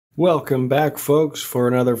Welcome back, folks, for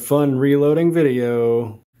another fun reloading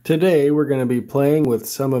video. Today we're going to be playing with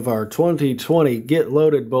some of our 2020 Get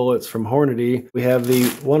Loaded bullets from Hornady. We have the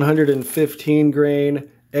 115 grain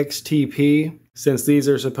XTP. Since these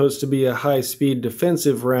are supposed to be a high-speed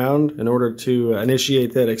defensive round, in order to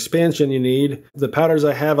initiate that expansion you need, the powders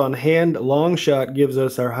I have on hand, Longshot gives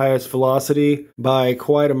us our highest velocity by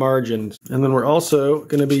quite a margin. And then we're also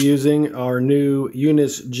going to be using our new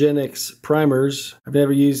Unis Ginex primers. I've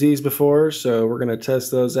never used these before, so we're going to test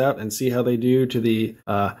those out and see how they do to the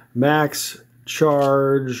max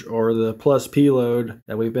charge or the plus P load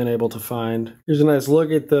that we've been able to find. Here's a nice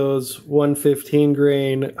look at those 115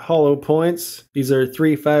 grain hollow points. These are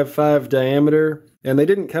 355 diameter, and they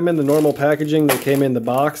didn't come in the normal packaging. They came in the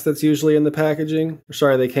box that's usually in the packaging.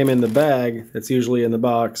 Sorry, they came in the bag that's usually in the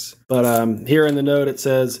box. But here in the note it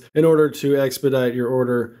says, in order to expedite your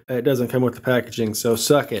order, it doesn't come with the packaging, so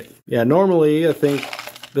suck it. Yeah, normally I think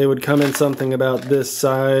they would come in something about this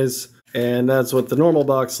size, and that's what the normal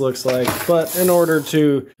box looks like. But in order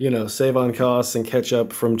to, save on costs and catch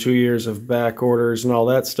up from 2 years of back orders and all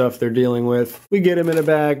that stuff they're dealing with, we get them in a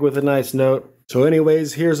bag with a nice note. So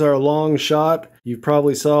anyways, here's our long shot. You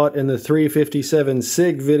probably saw it in the 357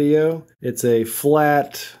 SIG video. It's a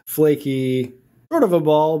flat, flaky, sort of a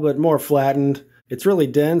ball, but more flattened. It's really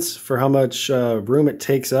dense for how much room it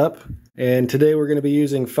takes up. And today we're going to be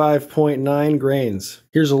using 5.9 grains.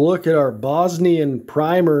 Here's a look at our Bosnian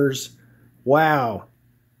primers. Wow,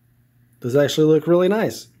 those actually look really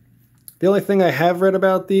nice. The only thing I have read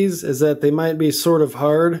about these is that they might be sort of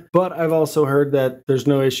hard, but I've also heard that there's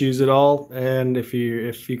no issues at all, and if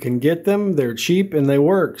you can get them, they're cheap and they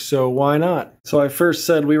work, so why not? So I first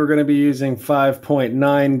said we were going to be using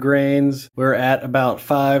 5.9 grains. We're at about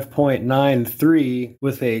 5.93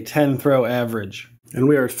 with a 10 throw average. And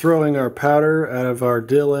we are throwing our powder out of our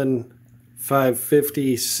Dillon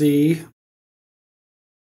 550C.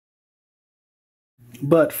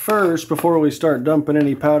 But first, before we start dumping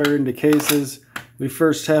any powder into cases, we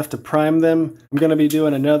first have to prime them. I'm going to be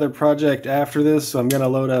doing another project after this, so I'm going to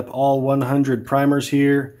load up all 100 primers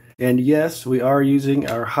here. And yes, we are using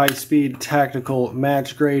our high-speed tactical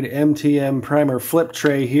match grade MTM primer flip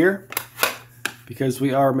tray here, because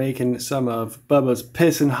we are making some of Bubba's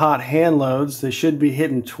pissin' hot hand loads. They should be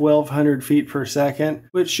hitting 1,200 feet per second,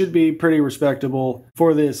 which should be pretty respectable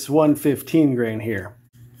for this 115 grain here.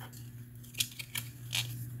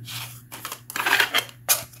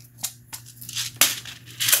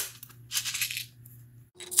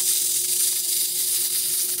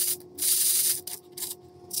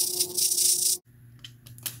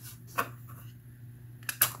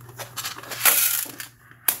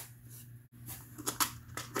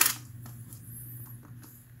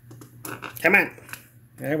 Come on.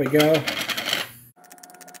 There we go.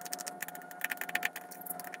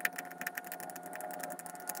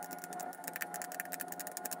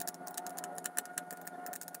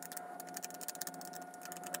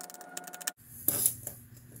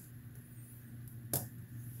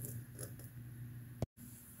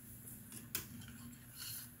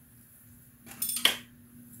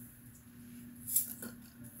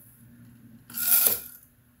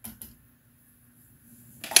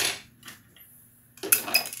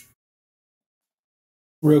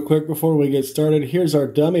 Real quick before we get started, here's our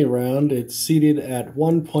dummy round. It's seated at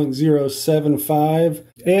 1.075,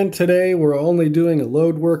 and today we're only doing a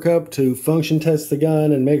load workup to function test the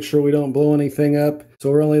gun and make sure we don't blow anything up.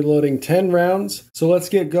 So we're only loading 10 rounds, so let's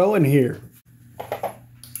get going here.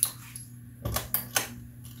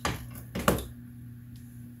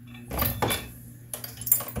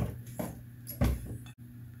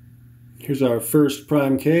 Here's our first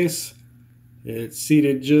prime case. It's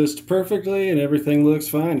seated just perfectly and everything looks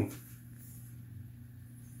fine.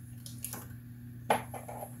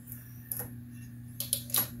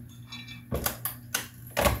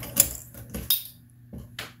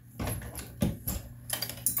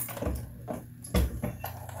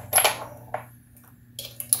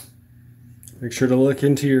 Make sure to look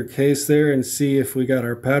into your case there and see if we got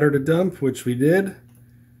our powder to dump, which we did.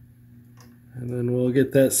 And then we'll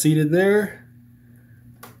get that seated there.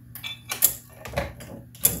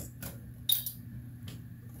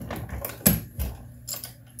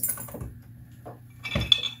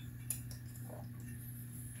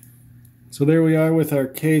 So there we are with our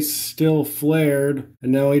case still flared,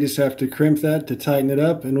 and now we just have to crimp that to tighten it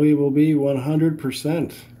up and we will be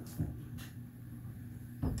 100%.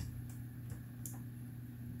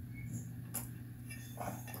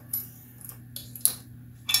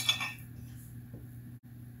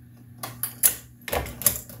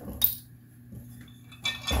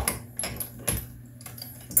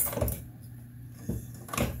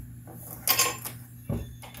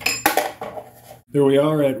 There we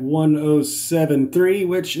are at 1073,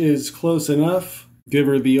 which is close enough. Give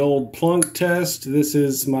her the old plunk test. This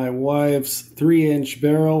is my wife's 3-inch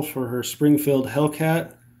barrel for her Springfield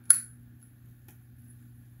Hellcat.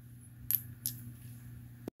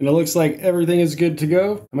 And it looks like everything is good to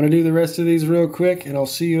go. I'm going to do the rest of these real quick, and I'll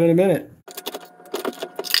see you in a minute.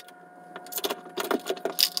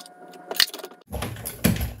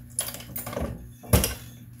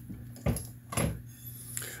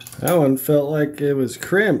 That one felt like it was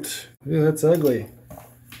crimped. Ooh, that's ugly.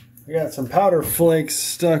 I got some powder flakes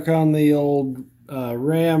stuck on the old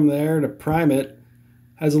ram there to prime it.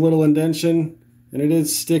 Has a little indention, and it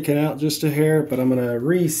is sticking out just a hair, but I'm going to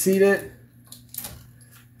reseat it,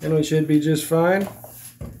 and we should be just fine.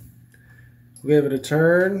 We'll give it a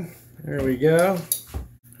turn. There we go.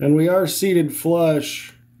 And we are seated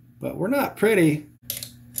flush, but we're not pretty.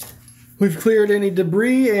 We've cleared any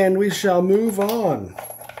debris, and we shall move on.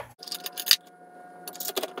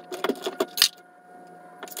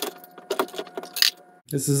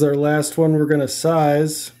 This is our last one we're going to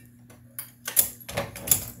size.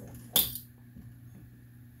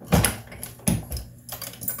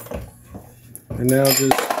 And now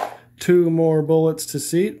just 2 more bullets to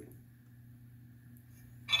seat.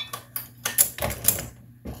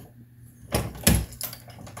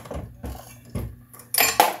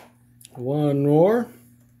 One more.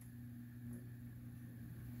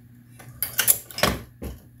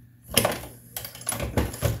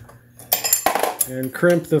 And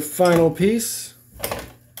crimp the final piece.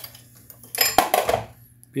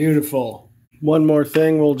 Beautiful. One more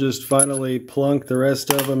thing, we'll just finally plunk the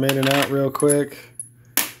rest of them in and out real quick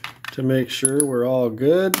to make sure we're all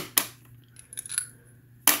good.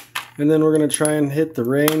 And then we're going to try and hit the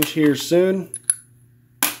range here soon.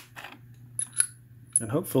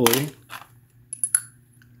 And hopefully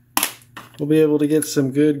we'll be able to get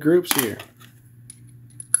some good groups here.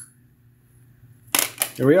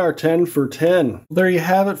 Here we are, 10 for 10. There you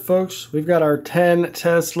have it, folks. We've got our 10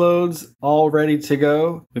 test loads all ready to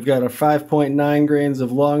go. We've got our 5.9 grains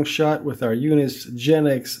of Longshot with our Unis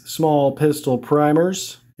Ginex small pistol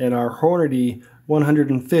primers and our Hornady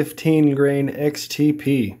 115 grain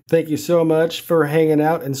XTP. Thank you so much for hanging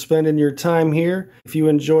out and spending your time here. If you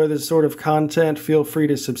enjoy this sort of content, feel free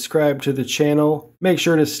to subscribe to the channel. Make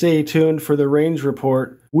sure to stay tuned for the range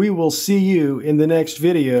report. We will see you in the next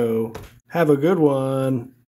video. Have a good one.